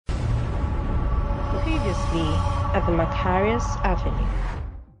Previously at the Macarius Avenue.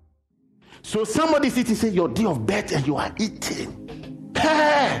 So somebody sitting say your day of birth and you are eating.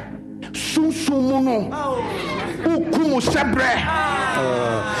 Hey, tell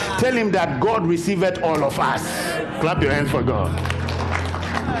him that God received all of us. Clap your hands for God.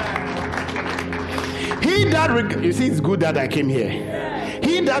 He that you see, it's good that I came here.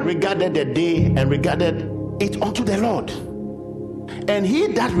 He that regarded the day and regarded it unto the Lord, and he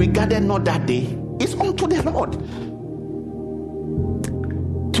that regarded not that day is unto the Lord.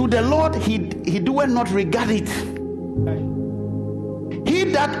 To the Lord he doeth not regard it. He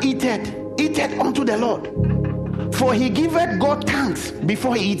that eateth unto the Lord, for he giveth God thanks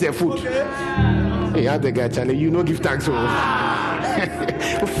before he eats the food. Hey, other guy, Charlie, you know give thanks.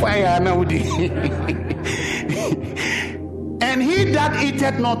 Fire now. And he that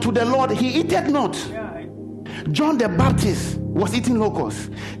eateth not to the Lord, he eateth not. John the Baptist was eating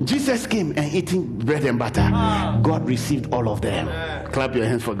locusts. Jesus came and eating bread and butter. God received all of them. Clap your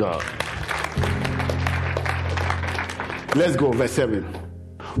hands for God. Let's go, verse 7.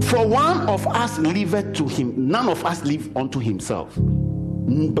 For one of us liveth to him, none of us live unto himself.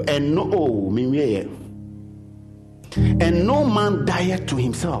 And no man dieth to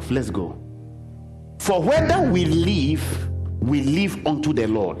himself. Let's go. For whether we live unto the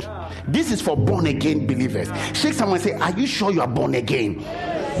Lord. This is for born again believers. Shake someone and say, are you sure you are born again?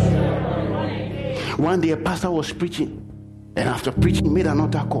 One day a pastor was preaching, and after preaching he made an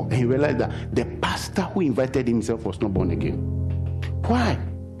altar call, and he realized that the pastor who invited himself was not born again. Why?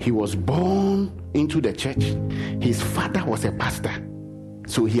 He was born into the church. His father was a pastor,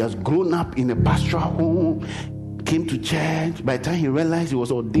 so he has grown up in a pastoral home, came to church. By the time he realized he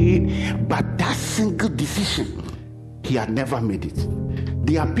was ordained, but that single decision, he had never made it.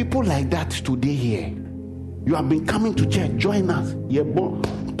 There are people like that today here. You have been coming to church, join us.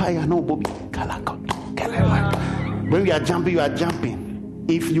 When we are jumping, you are jumping.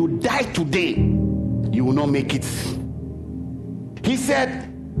 If you die today, you will not make it. He said,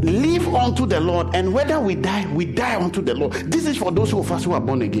 live unto the Lord, and whether we die unto the Lord. This is for those of us who are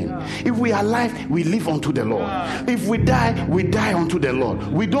born again. If we are alive, we live unto the Lord. If we die unto the Lord.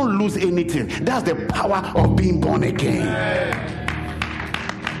 We don't lose anything. That's the power of being born again.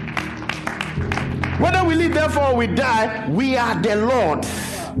 Whether we live, therefore we die, we are the Lord.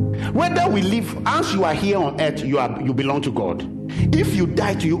 Whether we live, as you are here on earth, you belong to God. If you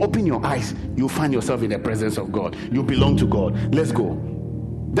die till you open your eyes, you find yourself in the presence of God. You belong to God. Let's go.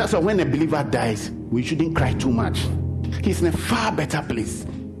 That's why when a believer dies, we shouldn't cry too much. He's in a far better place.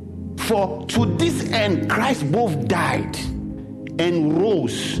 For to this end, Christ both died and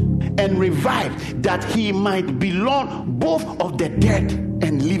rose and revived, that he might belong both of the dead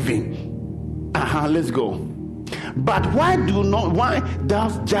and living. Let's go. But why thou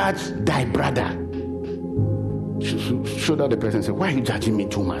judge thy brother? Show that the person and say, why are you judging me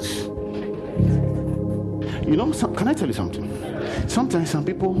too much? You know, can I tell you something? Sometimes some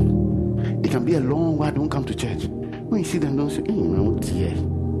people, it can be a long while, don't come to church. When you see them, don't say, oh dear.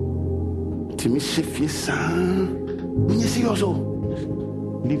 To me, when you see also,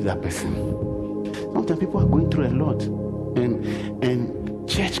 leave that person. Sometimes people are going through a lot, and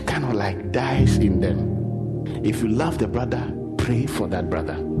church kind of like dies in them. If you love the brother, pray for that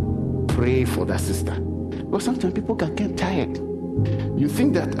brother. Pray for that sister. But sometimes people can get tired. You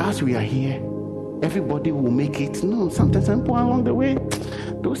think that as we are here, everybody will make it. No, sometimes people along the way,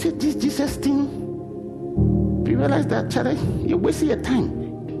 they'll say this Jesus thing. You realize that, Charlie, you're wasting your time.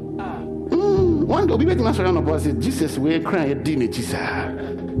 One day, we around about say, Jesus, we're crying, Jesus.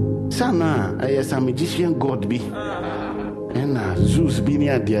 Sana, I am a magician God be. And Zeus being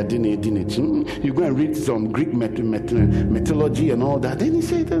at the you go and read some Greek mythology and all that. Then he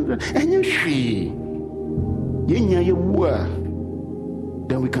said, and you see,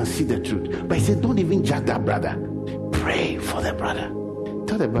 then we can see the truth. But he said, don't even judge that brother. Pray for the brother.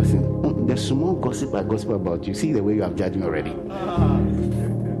 Tell the person, there's small gossip about you. See the way you have judged me already.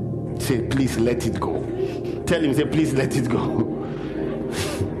 Say, please let it go. Tell him, say, please let it go.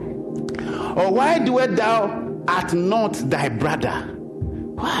 Or why doest thou art not thy brother?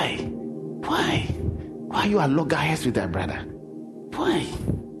 Why you are loggerheads with thy brother? Why?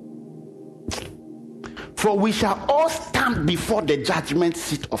 For we shall all stand before the judgment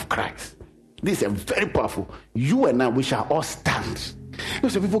seat of Christ. This is very powerful. You and I, we shall all stand.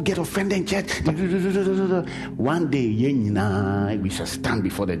 So people get offended in church. One day, we shall stand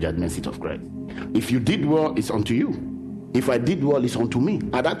before the judgment seat of Christ. If you did well, it's unto you. If I did well, it's unto me.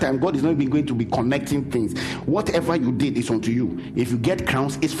 At that time, God is not even going to be connecting things. Whatever you did is unto you. If you get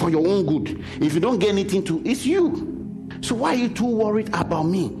crowns, it's for your own good. If you don't get anything, it's you. So why are you too worried about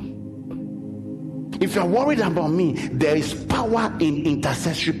me? If you're worried about me, there is power in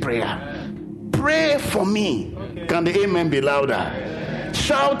intercessory prayer. Pray for me. Can the amen be louder?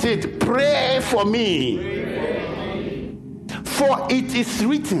 Shout it. Pray for me. For it is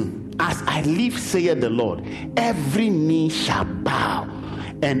written, as I live, saith the Lord, every knee shall bow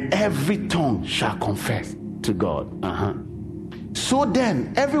and every tongue shall confess to God. So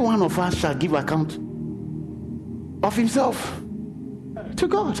then, every one of us shall give account of himself to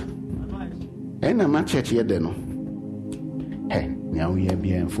God. And I'm not church here, then. Hey, now we are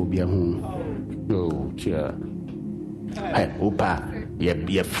being phobia home. Oh, cheer. Hey, Opa,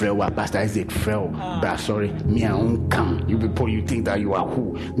 you're frail, Pastor Isaac frail. But sorry, me, I won't come. You people, you think that you are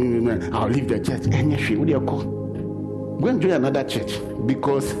who? I'll leave the church. And what do you call? Go and join another church,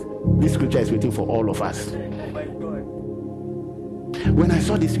 because this scripture is waiting for all of us. When I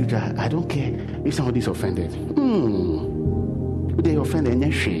saw this scripture, I don't care if somebody is offended. They offended,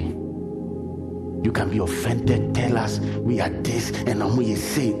 you can be offended. Tell us we are this, and I'm we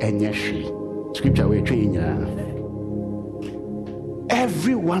say scripture we're training.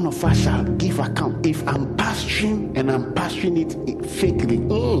 Every one of us shall give account. If I'm pastoring and I'm pastoring it fakely,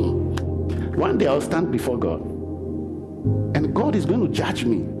 one day I'll stand before God, and God is going to judge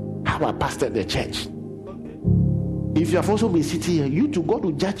me how I pastored the church. If you have also been sitting here, you too, God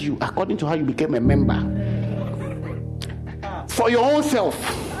will judge you according to how you became a member. For your own self,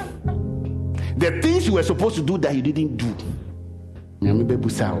 the things you were supposed to do that you didn't do.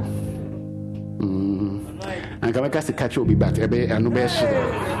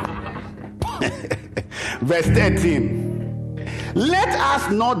 Verse 13. Let us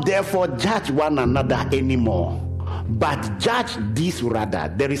not therefore judge one another anymore, but judge this rather.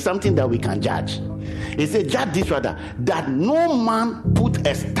 There is something that we can judge. It says, judge this rather, that no man put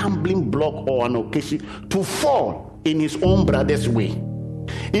a stumbling block or an occasion to fall in his own brother's way.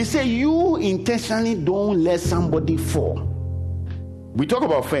 He said, you intentionally don't let somebody fall. We talk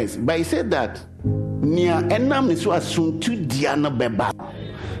about friends, but he said that I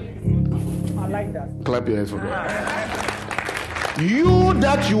like that. Clap your hands for God. You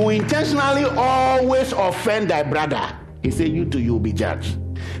that you intentionally always offend thy brother, he said, you too, you'll be judged.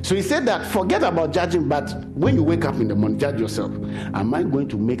 So he said that forget about judging, but when you wake up in the morning, judge yourself. Am I going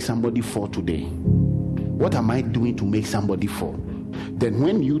to make somebody fall today? What am I doing to make somebody fall? Then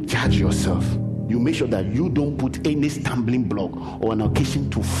when you judge yourself, you make sure that you don't put any stumbling block or an occasion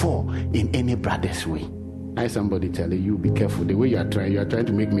to fall in any brother's way. I somebody telling you, be careful. The way you are trying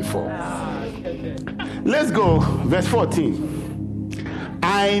to make me fall. Let's go. Verse 14.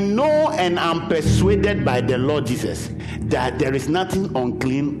 I know and am persuaded by the Lord Jesus that there is nothing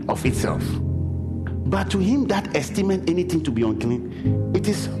unclean of itself. But to him that estimate anything to be unclean, it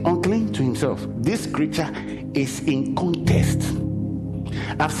is unclean to himself. This scripture is in context.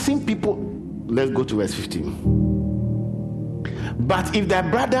 I've seen people, let's go to verse 15. But if thy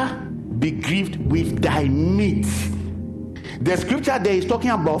brother be grieved with thy meat, the scripture there is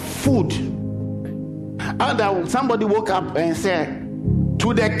talking about food. And somebody woke up and said,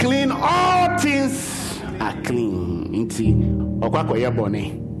 to the clean, all things are clean.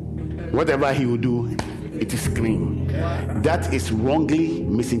 Whatever he will do, it is clean. That is wrongly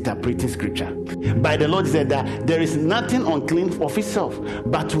misinterpreting scripture. By the Lord said that there is nothing unclean of itself,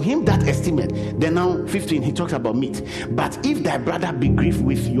 but to him that estimate. Then now 15, he talks about meat. But if thy brother be grieved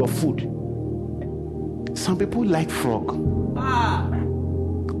with your food, some people like frog.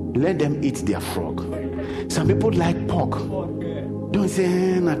 Let them eat their frog. Some people like pork. Don't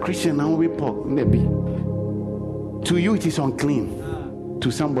say, a Christian, I will pork. Maybe. To you, it is unclean.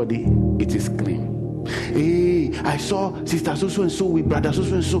 To somebody, it is clean. Hey, I saw sister so and so with brother so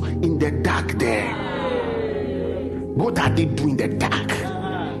and so in the dark there. What are they doing in the dark?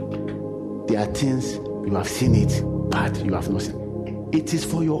 There are things, you have seen it, but you have not seen it. It is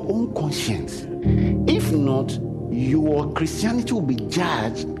for your own conscience. If not, your Christianity will be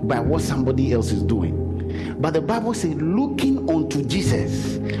judged by what somebody else is doing. But the Bible says, looking unto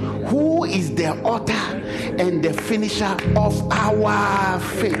Jesus, who is the author and the finisher of our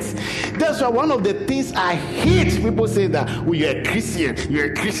faith. That's why one of the things I hate, people say that, well, you're a Christian,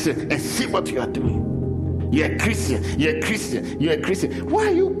 and see what you are doing. You're a Christian. Why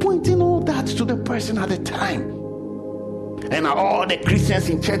are you pointing all that to the person at the time? And all the Christians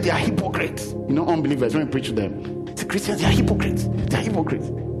in church, they are hypocrites. Unbelievers, when you preach to them, the Christians, they are hypocrites.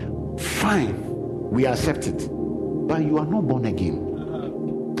 Fine. We accept it. But you are not born again.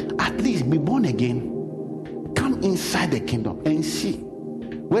 At least be born again. Come inside the kingdom and see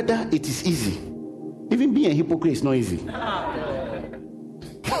whether it is easy. Even being a hypocrite is not easy.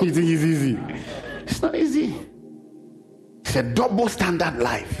 You think it's easy? It's not easy. It's a double standard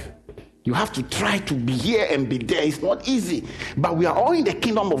life. You have to try to be here and be there. It's not easy. But we are all in the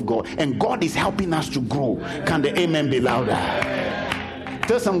kingdom of God, and God is helping us to grow. Can the amen be louder?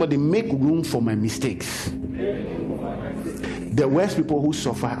 Tell somebody, make room for my mistakes. The worst people who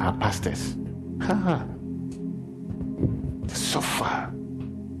suffer are pastors. Suffer.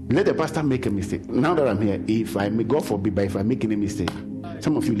 Let the pastor make a mistake. Now that I'm here, if I may, God forbid, but if I make any mistake,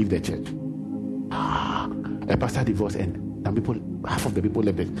 some of you leave the church. A pastor divorced, and people, half of the people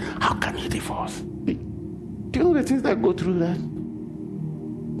left it. How can you divorce? Do you know the things that go through that?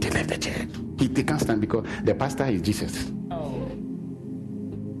 They left the church. They can't stand because the pastor is Jesus.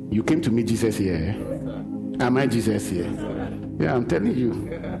 You came to meet Jesus here. Am I Jesus here? Yeah, I'm telling you.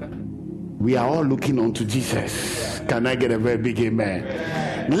 We are all looking unto Jesus. Can I get a very big amen?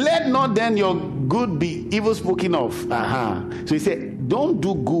 Let not then your good be evil spoken of. So he said, don't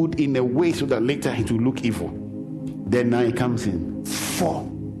do good in a way so that later it will look evil. Then now it comes in. For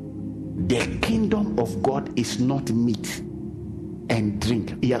the kingdom of God is not meat and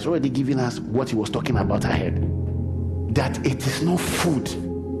drink. He has already given us what he was talking about ahead. That it is not food.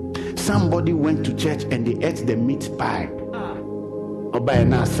 Somebody went to church and they ate the meat pie.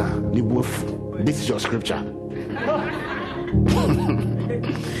 This is your scripture.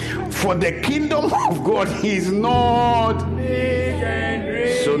 For the kingdom of God is not.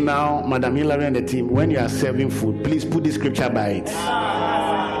 So now, Madam Hillary and the team, when you are serving food, please put this scripture by it.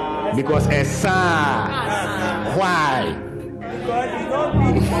 Because why?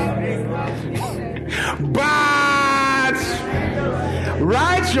 But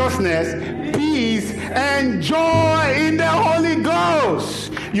righteousness, peace, and joy in the Holy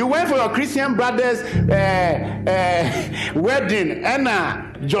Ghost. You went for your Christian brother's wedding,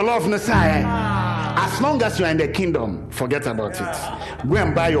 Anna Jollof Messiah. As long as you are in the kingdom, forget about it. Go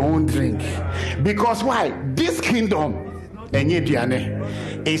and buy your own drink. Because why? This kingdom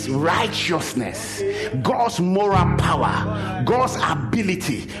is righteousness, God's moral power, God's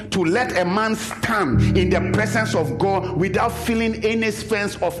ability to let a man stand in the presence of God without feeling any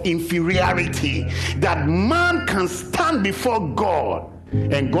sense of inferiority. That man can stand before God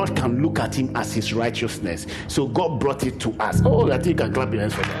and God can look at him as his righteousness. So God brought it to us. Oh, I think you can clap your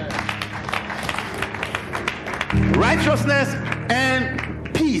hands for that. Righteousness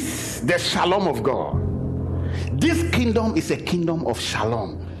and peace, the shalom of God. This kingdom is a kingdom of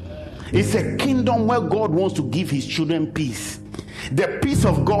shalom. It's a kingdom where God wants to give his children peace. The peace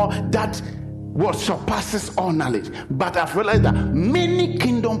of God that what surpasses all knowledge. But I've realized that many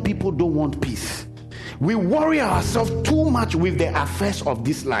kingdom people don't want peace. We worry ourselves too much with the affairs of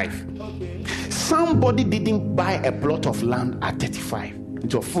this life. Somebody didn't buy a plot of land at 35.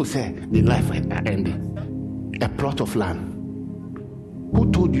 It's a fool said the life ended. A plot of land.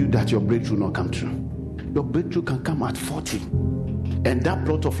 Who told you that your breakthrough will not come true? Your breakthrough can come at 40. And that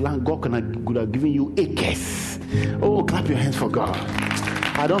plot of land, God could have given you acres. Oh, clap your hands for God.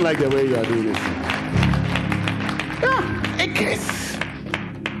 I don't like the way you are doing this. Yeah, acres.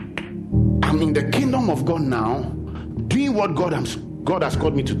 I'm in the kingdom of God now, doing what God has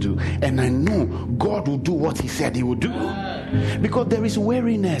called me to do. And I know God will do what he said he will do. Because there is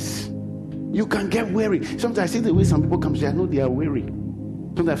weariness. You can get weary. Sometimes I see the way some people come to say, I know they are weary.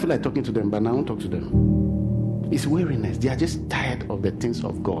 Sometimes I feel like talking to them, but I won't talk to them. It's weariness. They are just tired of the things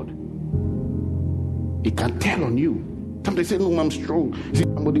of God. It can tell on you. Sometimes they say, no, I'm strong. See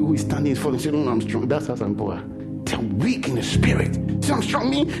somebody who is standing is falling, say, no, I'm strong. That's how some people are. They're weak in the spirit. Say, I'm strong.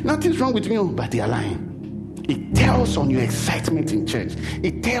 Me, nothing's wrong with me. But they are lying. It tells on your excitement in church.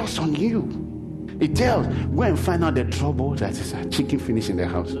 It tells on you. It tells. Go and find out the trouble that is a chicken finish in the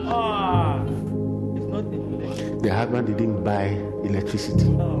house. The husband didn't buy electricity.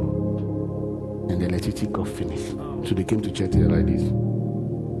 And the electricity got finished. So they came to church like this.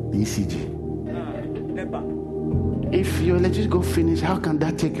 ECG. If your electricity got finished, how can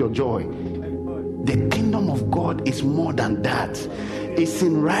that take your joy? The kingdom of God is more than that. It's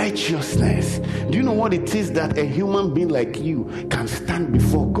in righteousness. Do you know what it is that a human being like you can stand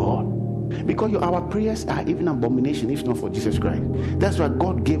before God? Because our prayers are even abomination if not for Jesus Christ. That's why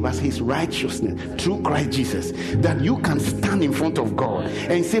God gave us his righteousness through Christ Jesus, that you can stand in front of God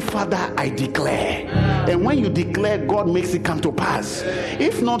and say, Father, I declare. And when you declare, God makes it come to pass.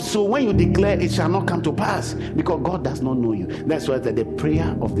 If not so, when you declare, it shall not come to pass, because God does not know you. That's why the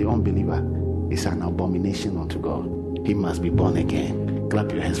prayer of the unbeliever is an abomination unto God. He must be born again.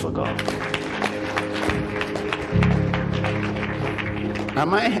 Clap your hands for God.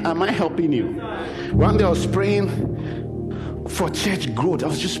 Am I helping you? One day I was praying for church growth. I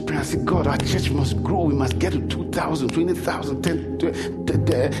was just praying. I said, God, our church must grow. We must get to 2,000, 20,000,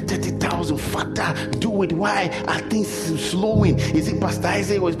 30,000. Father, do it. Why are things slowing? Is it Pastor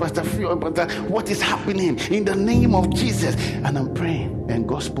Isaac or is Pastor Phil? What is happening? In the name of Jesus. And I'm praying. And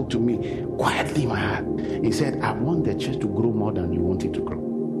God spoke to me quietly in my heart. He said, I want the church to grow more than you want it to grow.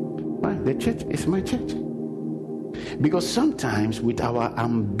 Why? The church is my church. Because sometimes with our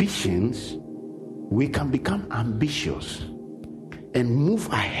ambitions, we can become ambitious and move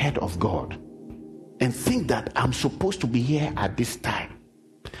ahead of God and think that I'm supposed to be here at this time.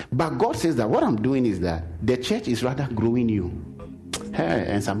 But God says that what I'm doing is that the church is rather growing you. Hey,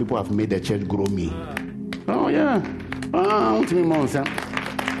 and some people have made the church grow me. Oh, yeah. I want to be more.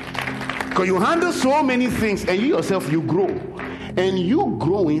 Because you handle so many things and you yourself, you grow. And you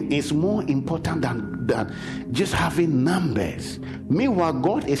growing is more important than just having numbers. Meanwhile,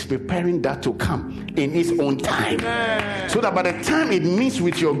 God is preparing that to come in His own time. So that by the time it meets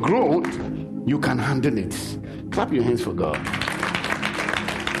with your growth, you can handle it. Clap your hands for God.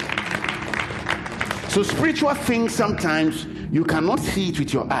 So spiritual things, sometimes you cannot see it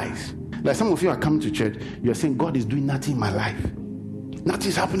with your eyes. Like some of you are coming to church, you're saying, God is doing nothing in my life.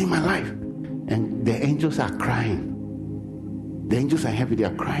 Nothing's happening in my life. And the angels are crying. The angels are heavy. They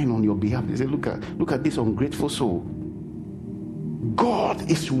are crying on your behalf. They say, look at this ungrateful soul. God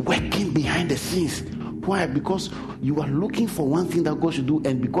is working behind the scenes. Why? Because you are looking for one thing that God should do,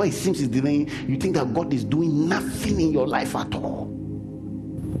 and because it seems He's delaying, you think that God is doing nothing in your life at all.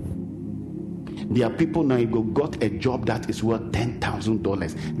 There are people now who got a job that is worth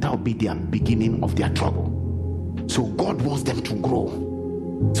 $10,000. That will be their beginning of their trouble. So God wants them to grow.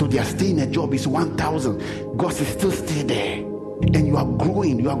 So they are staying in a job is 1,000. God is still stay there. And you are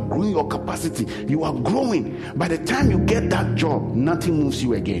growing your capacity, you are growing. By the time you get that job, nothing moves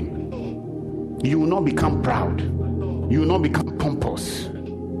you again. You will not become proud, you will not become pompous.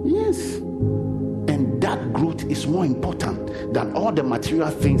 Yes. And that growth is more important than all the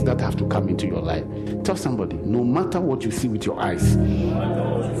material things that have to come into your life. Tell somebody, no matter what you see with your eyes,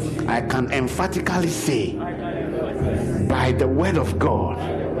 I can emphatically say by the word of God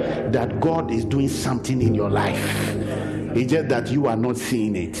that God is doing something in your life. It's just that you are not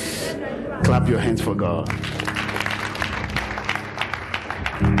seeing it. Clap your hands for God.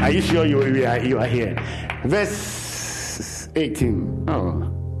 Are you sure you are here? Verse 18. Oh,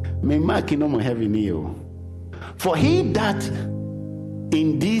 may mark no more heavy meal. For he that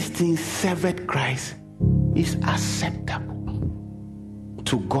in these things serveth Christ is acceptable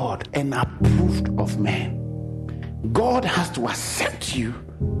to God and approved of men. God has to accept you,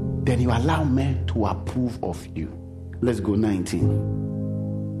 then you allow men to approve of you. Let's go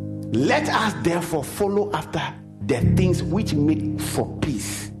 19. Let us therefore follow after the things which make for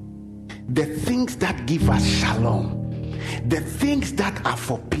peace, the things that give us shalom, the things that are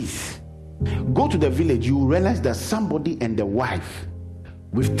for peace. Go to the village, you realize that somebody and the wife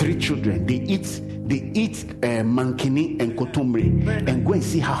with 3 children, they eat mankini and kotomre, and go and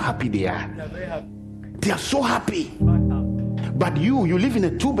see how happy they are. They are so happy. But you live in a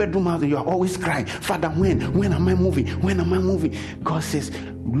 2-bedroom house and you are always crying, Father, when am I moving? When am I moving? God says,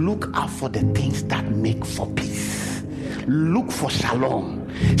 look out for the things that make for peace. Look for shalom.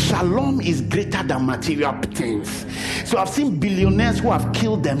 Shalom is greater than material things. So I've seen billionaires who have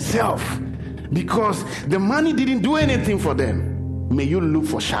killed themselves because the money didn't do anything for them. May you look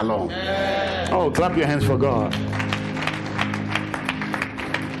for shalom. Oh, clap your hands for God.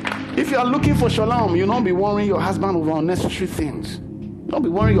 If you are looking for shalom, you'll not be worrying your husband over unnecessary things. You'll not be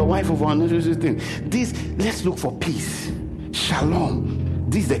worrying your wife over unnecessary things. Let's look for peace. Shalom.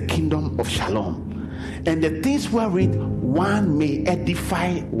 This is the kingdom of shalom. And the things wherein one may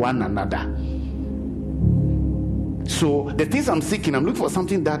edify one another. So the things I'm seeking, I'm looking for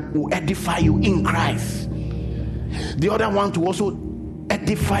something that will edify you in Christ. The other one to also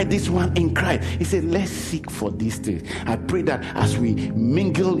edify this one in Christ. He said, let's seek for these things. I pray that as we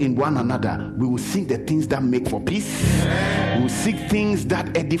mingle in one another, we will seek the things that make for peace. We will seek things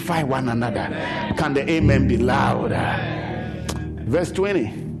that edify one another. Can the amen be loud? Verse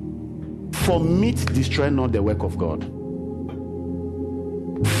 20. For meat destroy not the work of God.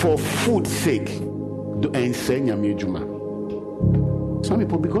 For food's sake, some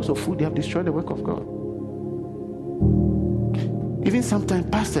people, because of food, they have destroyed the work of God. Even sometimes,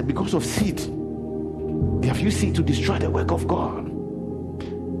 pastor, because of seed, they have used seed to destroy the work of God.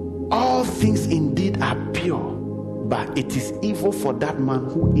 All things indeed are pure, but it is evil for that man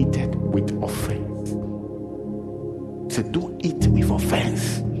who eateth with offense. So don't eat with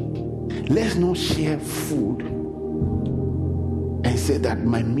offense. Let's not share food and say that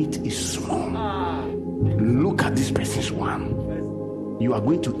my meat is small. Look at this person's one. You are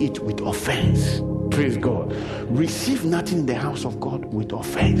going to eat with offense. Praise God. Receive nothing in the house of God with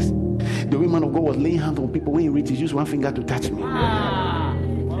offense. The woman of God was laying hands on people. When he reached, he used one finger to touch me.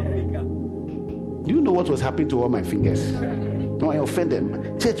 Do you know what was happening to all my fingers? No, I offended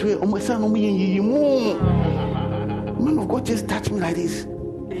them. Church, man of God just touched me like this.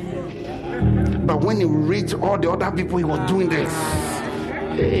 But when he reached all the other people, he was doing this.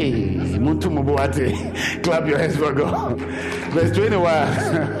 Hey, Muntu Moboate, clap your hands for God. Verse 21.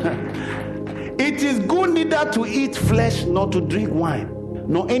 It is good neither to eat flesh nor to drink wine,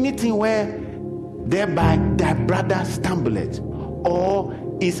 nor anything where thereby thy brother stumbleth, or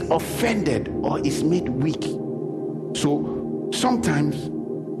is offended, or is made weak. So sometimes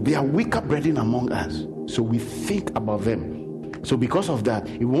there are weaker brethren among us, so we think about them. So because of that,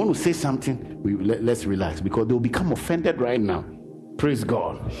 if we want to say something, let's relax, because they'll become offended right now. Praise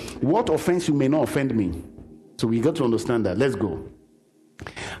God. What offense you may not offend me. So we got to understand that. Let's go.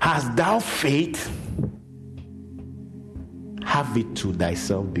 Hast thou faith? Have it to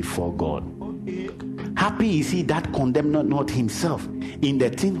thyself before God. Happy is he that condemneth not himself in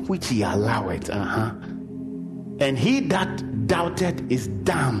the thing which he alloweth. And he that doubted is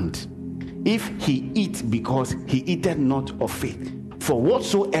damned, if he eat, because he eateth not of faith. For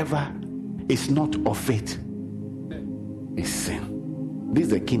whatsoever is not of faith is sin. This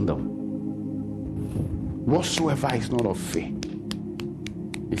is the kingdom. Whatsoever is not of faith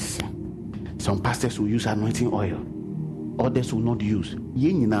is sin. Some pastors will use anointing oil, others will not use.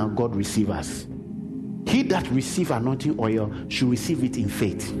 Ye now God receive us. He that receive anointing oil should receive it in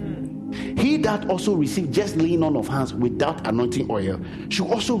faith. He that also receive just laying on of hands without anointing oil should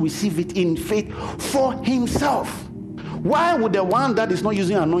also receive it in faith for himself. Why would the one that is not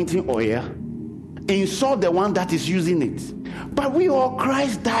using anointing oil insult the one that is using it? But we all,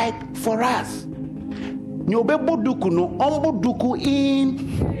 Christ died for us. The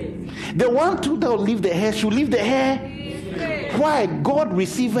one too that will leave the hair should leave the hair. Why? God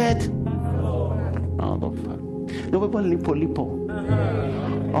received it. No people lipo.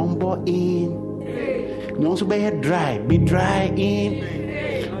 Umbo in. No also be dry. Be dry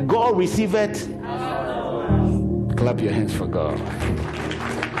in. God receive it. Clap your hands for God.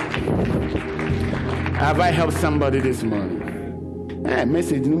 Have I helped somebody this morning?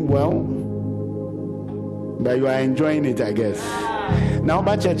 Message well, but you are enjoying it, I guess. Now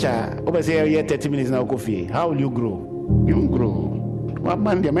about church, over say here 30 minutes now coffee. How will you grow? You won't grow. What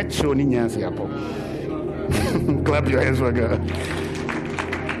man they met show ni nyansi hapo. Clap your hands for God.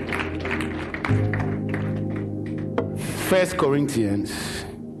 1 Corinthians.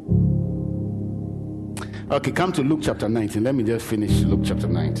 Okay, come to Luke chapter 19. Let me just finish Luke chapter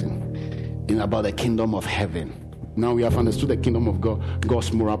 19. About the kingdom of heaven. Now we have understood the kingdom of God,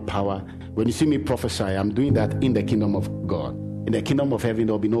 God's moral power. When you see me prophesy, I'm doing that in the kingdom of God. In the kingdom of heaven,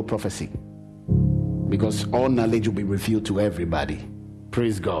 there will be no prophecy, because all knowledge will be revealed to everybody.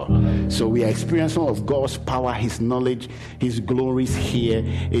 Praise God. So we are experiencing of God's power, his knowledge, his glories here.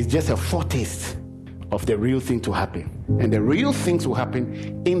 It's just a foretaste of the real thing to happen. And the real things will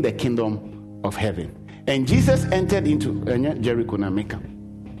happen in the kingdom of heaven. And Jesus entered into Jericho and Mecca.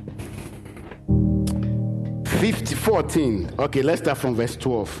 14. Okay, let's start from verse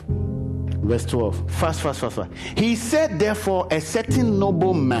 12. Verse 12. Fast. He said, therefore, a certain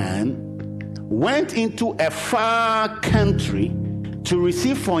nobleman went into a far country to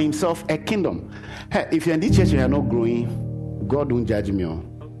receive for himself a kingdom. Hey, if you're in this church and you're not growing, God won't judge me.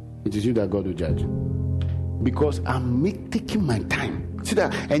 It is you that God will judge. Because I'm taking my time. See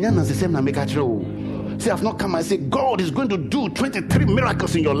that? And you're not the same. See, I've not come and say, God is going to do 23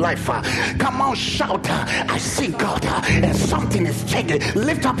 miracles in your life. Come on, shout. I see God. And something is changing.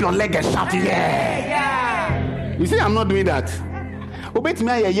 Lift up your leg and shout, yeah. You see, I'm not doing that. Obey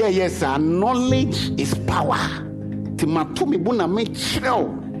me, yes, sir. Knowledge is power. So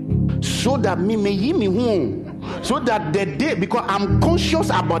that me may hear me home. So that the day, because I'm conscious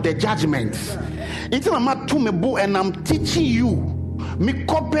about the judgments. It's and I'm teaching you.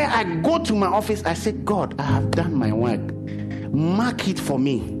 I go to my office, I say, God, I have done my work. Mark it for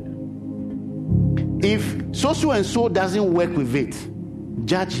me. If so and so doesn't work with it,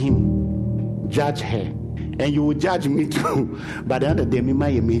 judge him, judge her, and you will judge me too. But the other day,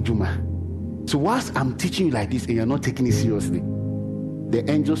 so whilst I'm teaching you like this and you're not taking it seriously, the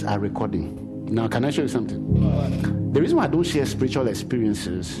angels are recording. Now, can I show you something? The reason why I don't share spiritual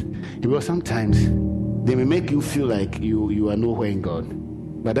experiences, because sometimes they may make you feel like you are nowhere in God.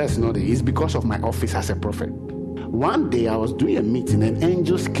 But that's not it. It's because of my office as a prophet. One day I was doing a meeting and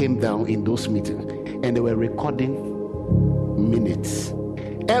angels came down in those meetings and they were recording minutes.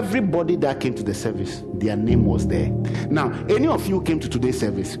 Everybody that came to the service, their name was there. Now, any of you came to today's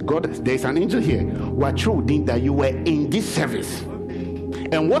service, God, there's an angel here. We're true that you were in this service.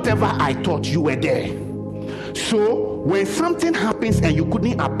 And whatever I taught, you were there. So when something happens and you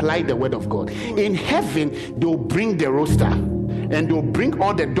couldn't apply the word of God, in heaven, they'll bring the roster and they'll bring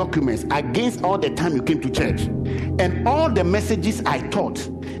all the documents against all the time you came to church. And all the messages I taught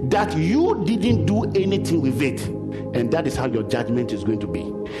that you didn't do anything with it. And that is how your judgment is going to be.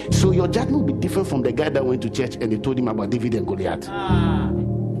 So your judgment will be different from the guy that went to church and they told him about David and Goliath.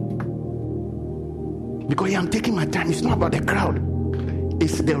 Because I'm taking my time. It's not about the crowd.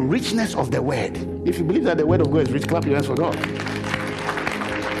 It's the richness of the word. If you believe that the word of God is rich, clap your hands for God.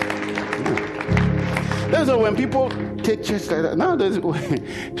 That's why when people take church like that, now there's we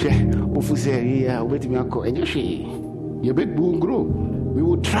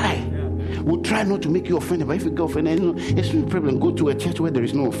will try. We'll try not to make you offended, but if you get offended, it's no problem. Go to a church where there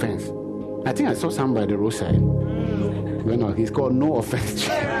is no offense. I think I saw some by the roadside. He's called No Offense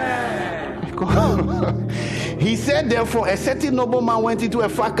Church. He said, therefore, a certain nobleman went into a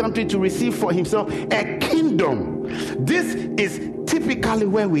far country to receive for himself a kingdom. This is typically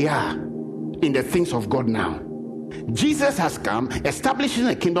where we are in the things of God now. Jesus has come, establishing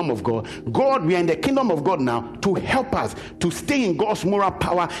the kingdom of God. We are in the kingdom of God now to help us to stay in God's moral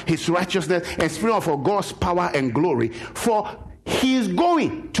power, his righteousness, and spirit for God's power and glory. For he is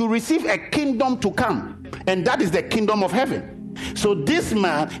going to receive a kingdom to come, and that is the kingdom of heaven. So this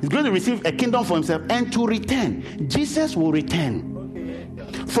man is going to receive a kingdom for himself and to return. Jesus will return.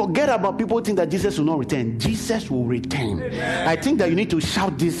 Forget about people think that Jesus will not return. Jesus will return. I think that you need to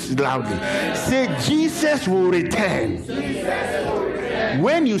shout this loudly. Say, Jesus will return.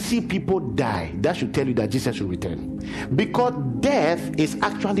 When you see people die, that should tell you that Jesus will return. Because death is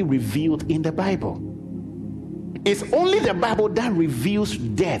actually revealed in the Bible. It's only the Bible that reveals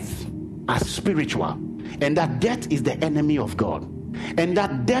death as spiritual. And that death is the enemy of God. And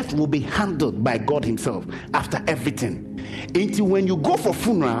that death will be handled by God himself after everything. Until when you go for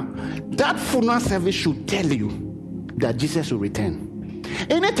funeral, that funeral service should tell you that Jesus will return.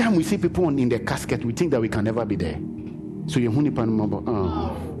 Anytime we see people in the casket, we think that we can never be there. So you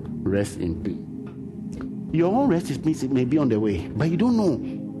rest in peace. Your own rest in peace may be on the way, but you don't know.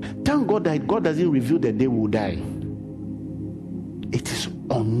 Thank God that God doesn't reveal the day we will die. It is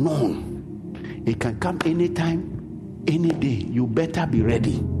unknown. It can come anytime, any day. You better be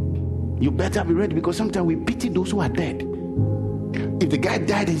ready. You better be ready, because sometimes we pity those who are dead. If the guy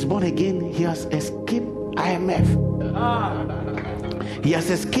died and is born again, he has escaped IMF. He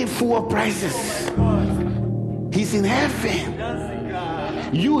has escaped fuel prices. He's in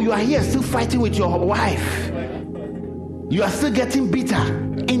heaven. You are here still fighting with your wife. You are still getting bitter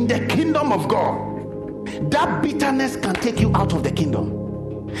in the kingdom of God. That bitterness can take you out of the kingdom.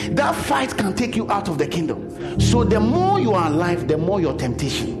 That fight can take you out of the kingdom. So the more you are alive, the more your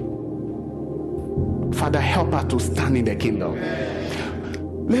temptation. Father, help us to stand in the kingdom.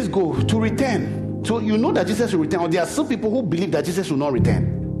 Let's go to return. So you know that Jesus will return, or there are some people who believe that Jesus will not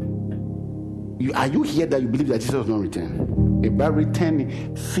return. Are you here that you believe that Jesus will not return? About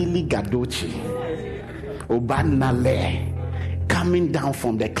return, Fili Gadochi, Obanale, coming down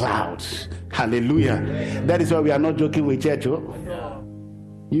from the clouds. Hallelujah. That is why we are not joking with church. Oh?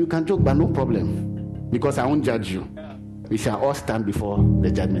 You can joke, but no problem, because I won't judge you. We shall all stand before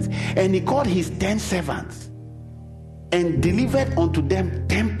the judgment. And he called his 10 servants and delivered unto them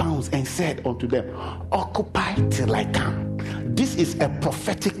 10 pounds and said unto them, occupy till I come. This is a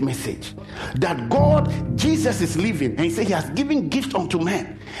prophetic message that God, Jesus is living, and he said he has given gifts unto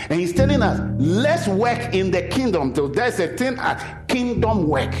men, and he's telling us, let's work in the kingdom. So there's a thing at kingdom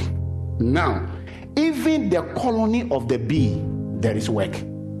work. Now, even the colony of the bee, there is work.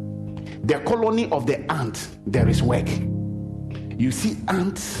 The colony of the ant, there is work. You see,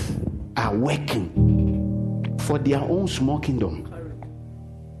 ants are working for their own small kingdom,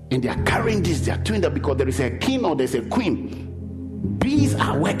 and they are carrying this, they are doing that because there is a king or there's a queen. Bees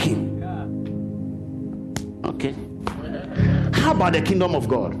are working. Okay. How about the kingdom of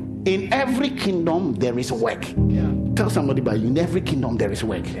God? In every kingdom there is work. Tell somebody, but in every kingdom there is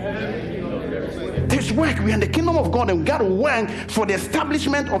work. There's work. We are in the kingdom of God, and we got to work for the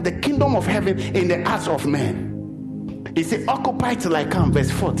establishment of the kingdom of heaven in the hearts of men. He said, occupy till I come,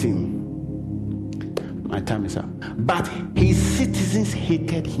 verse 14. My time is up. But his citizens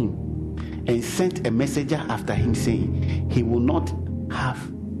hated him and sent a messenger after him, saying, he will not have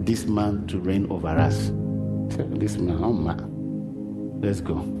this man to reign over us. Tell this man, oh man, let's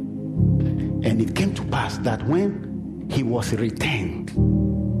go. And it came to pass that when he was returned,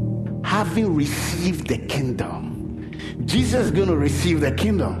 having received the kingdom, Jesus is going to receive the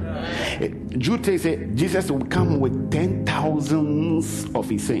kingdom. Jude says Jesus will come with 10,000s of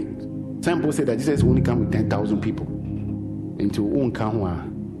his saints. Some people say that Jesus will only come with 10,000 people. Into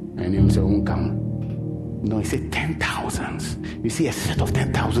and him say no, he said 10,000s. You see a set of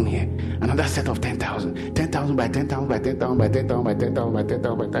 10,000 here, another set of 10,000, 10,000 by 10,000 by 10,000 by 10,000 by 10,000 by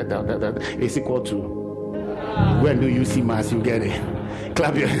 10,000 by 10,000 is equal to. When do you see mass? You get it.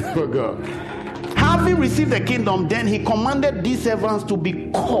 Clap your hands for God. Having received the kingdom, then he commanded these servants to be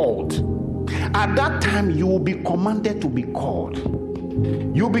called. At that time, you will be commanded to be called.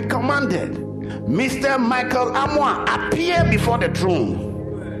 You'll be commanded, Mr. Michael Amwa, appear before the throne.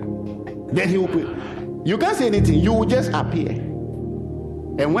 Then he will be. You can't say anything. You will just appear.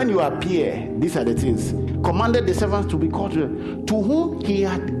 And when you appear, these are the things. Commanded the servants to be called, to whom he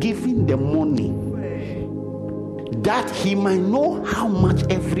had given the money, that he might know how much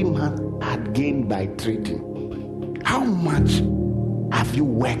every man had gained by trading. How much have you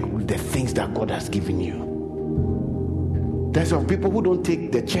worked with the things that God has given you? There's some people who don't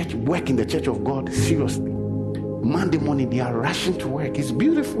take the church, work in the church of God seriously. Monday morning, they are rushing to work. It's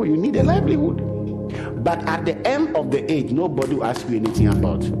beautiful. You need a livelihood. But at the end of the age, nobody will ask you anything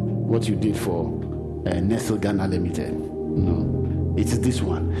about what you did for Nestle Ghana Limited. No. It is this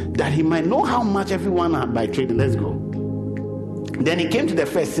one. That he might know how much everyone had by trading. Let's go. Then he came to the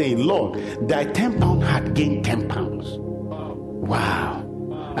first saying, Lord, thy 10 pounds had gained 10 pounds. Wow.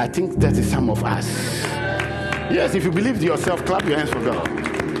 I think that is some of us. Yes, if you believe to yourself, clap your hands for God.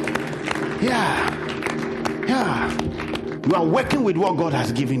 Yeah. You are working with what God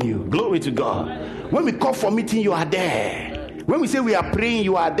has given you. Glory to God. When we call for meeting, you are there. When we say we are praying,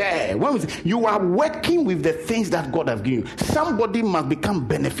 you are there. When we say, you are working with the things that God has given you. Somebody must become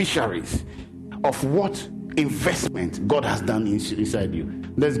beneficiaries of what investment God has done inside you.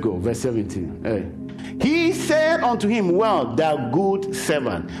 Let's go. Verse 17. Hey. He said unto him, well, thou good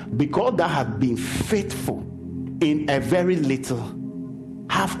servant, because thou hast been faithful in a very little,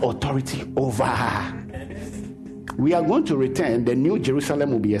 have authority over her. We are going to return. The new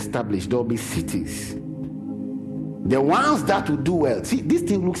Jerusalem will be established. There will be cities. The ones that will do well. See, this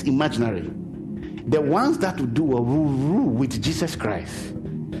thing looks imaginary. The ones that will do well will rule with Jesus Christ.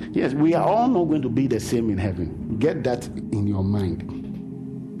 Yes, we are all not going to be the same in heaven. Get that in your mind.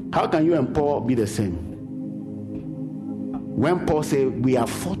 How can you and Paul be the same? When Paul said, we have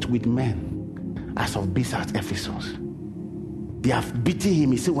fought with men as of beasts at Ephesus. They have beaten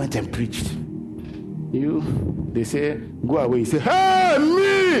him. He still went and preached. They say, go away. He say, hey,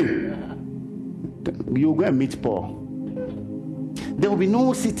 me! You go and meet Paul. There will be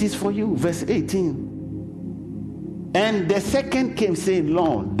no cities for you. Verse 18. And the second came saying,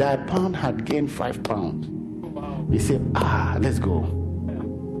 Lord, thy pound had gained 5 pounds. He said, let's go.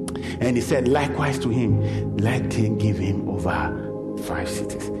 And he said, likewise to him, let him give him over 5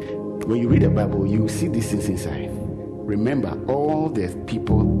 cities. When you read the Bible, you see these things inside. Remember, all the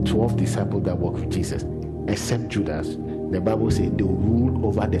people, 12 disciples that walked with Jesus, except Judas, the Bible said they will rule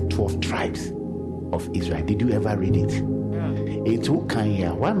over the 12 tribes of Israel. Did you ever read it? Yeah. It's who can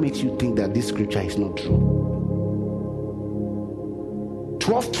hear. What makes you think that this scripture is not true?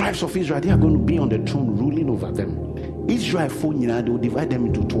 12 tribes of Israel, they are going to be on the throne ruling over them. Israel, they will divide them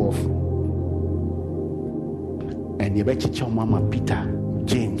into 12. And you Mama, Peter,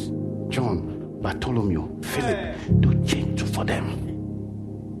 James, John, Bartholomew, Philip, to change for them.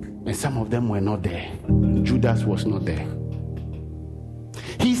 And some of them were not there. Judas was not there.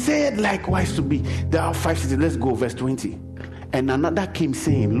 He said likewise to be, there are 5 cities. Let's go, verse 20. And another came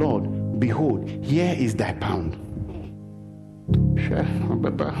saying, Lord, behold, here is thy pound.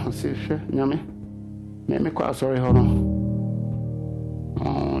 Sorry, hold on.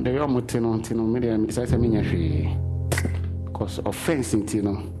 They are because offense, I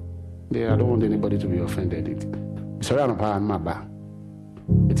don't want anybody to be offended. Sorry, I'm my bad.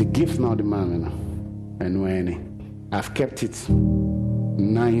 It's a gift now, the man, and when I've kept it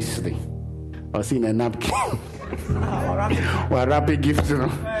nicely. I've seen a napkin. Or wrap a gift,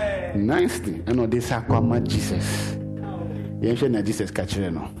 nicely. I know this is Jesus. Jesus catch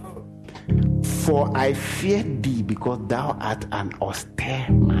you. For I fear thee, because thou art an austere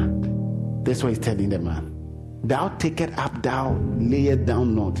man. That's what he's telling the man. Thou takest up, thou layest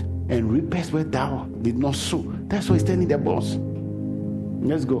down not, and reapest where thou did not sow. That's what he's telling the boss.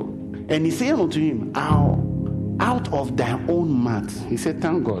 Let's go. And he said unto him, out of thy own mouth. He said,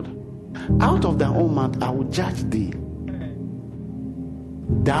 thank God. Out of thy own mouth I will judge thee.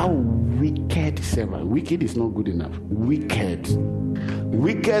 Thou wicked servant. Wicked is not good enough. Wicked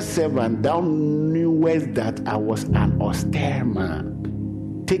servant, thou knewest that I was an austere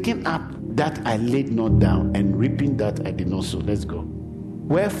man, taking up that I laid not down, and reaping that I did not sow. Let's go.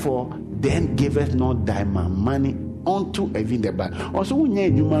 Wherefore then giveth not thy man money unto even the bank. Also, when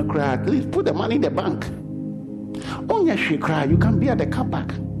you cry, at least put the money in the bank. When you cry, you can be at the car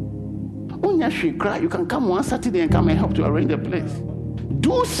park. When you cry, you can come one Saturday and come and help to arrange the place.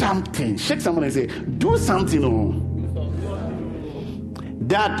 Do something. Shake someone and say, do something. Oh.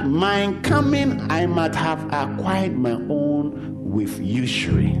 That mine coming, I might have acquired my own with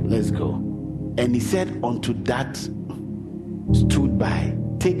usury. Let's go. And he said unto that stood by,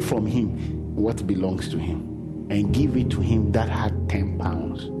 take from him what belongs to him, and give it to him that had 10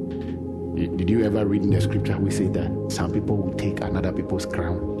 pounds. Did you ever read in the scripture we say that some people will take another people's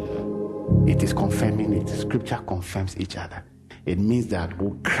crown? It is confirming it. Scripture confirms each other. It means that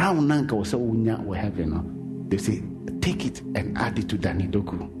crown nanka also we have, they say take it and add it to Danny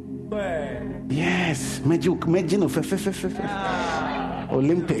Doku. Yes, imagine of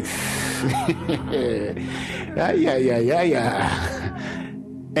Olympics. Yeah.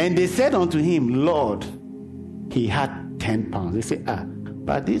 And they said unto him, Lord, he had 10 pounds. They say,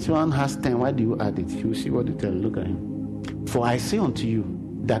 but this one has 10. Why do you add it? You see what they tell. Look at him. For I say unto you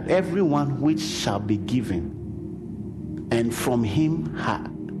that everyone which shall be given, and from him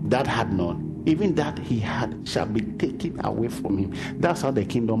that had not, even that he had shall be taken away from him. That's how the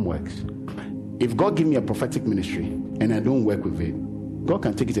kingdom works. If God give me a prophetic ministry and I don't work with it, God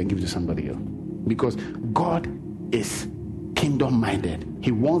can take it and give it to somebody else. Because God is kingdom minded.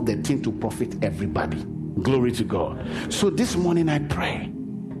 He wants the thing to profit everybody. Glory to God. So this morning I pray,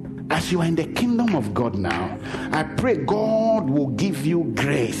 as you are in the kingdom of God now, I pray God will give you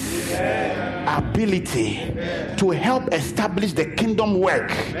grace, ability to help establish the kingdom work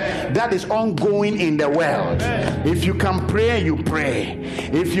that is ongoing in the world. If you can pray, you pray.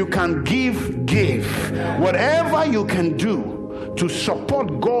 If you can give, give. Whatever you can do to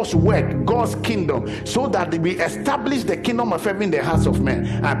support God's work, God's kingdom, so that we establish the kingdom of heaven in the hearts of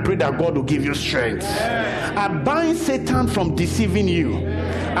men. I pray that God will give you strength. I bind Satan from deceiving you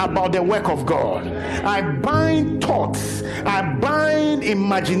about the work of God. I bind thoughts, I bind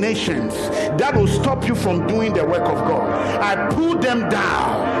imaginations that will stop you from doing the work of God. I pull them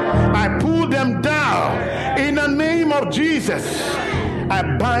down. I pull them down in the name of Jesus.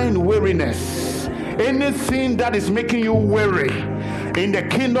 I bind weariness. Anything that is making you weary in the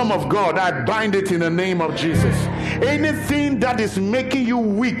kingdom of God, I bind it in the name of Jesus. Anything that is making you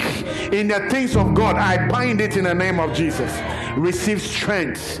weak in the things of God, I bind it in the name of Jesus. Receive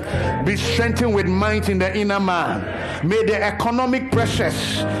strength. Be strengthened with might in the inner man. May the economic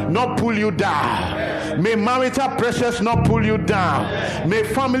pressures not pull you down. May marital pressures not pull you down. May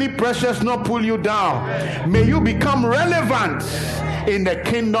family pressures not pull you down. May you become relevant in the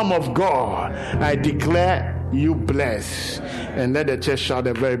kingdom of God. I declare you blessed. And let the church shout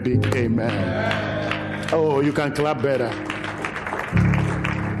a very big amen. Oh, you can clap better.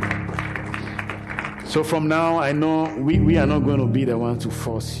 So from now, I know we are not going to be the ones to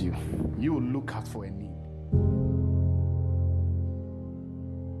force you. You will look out for a need.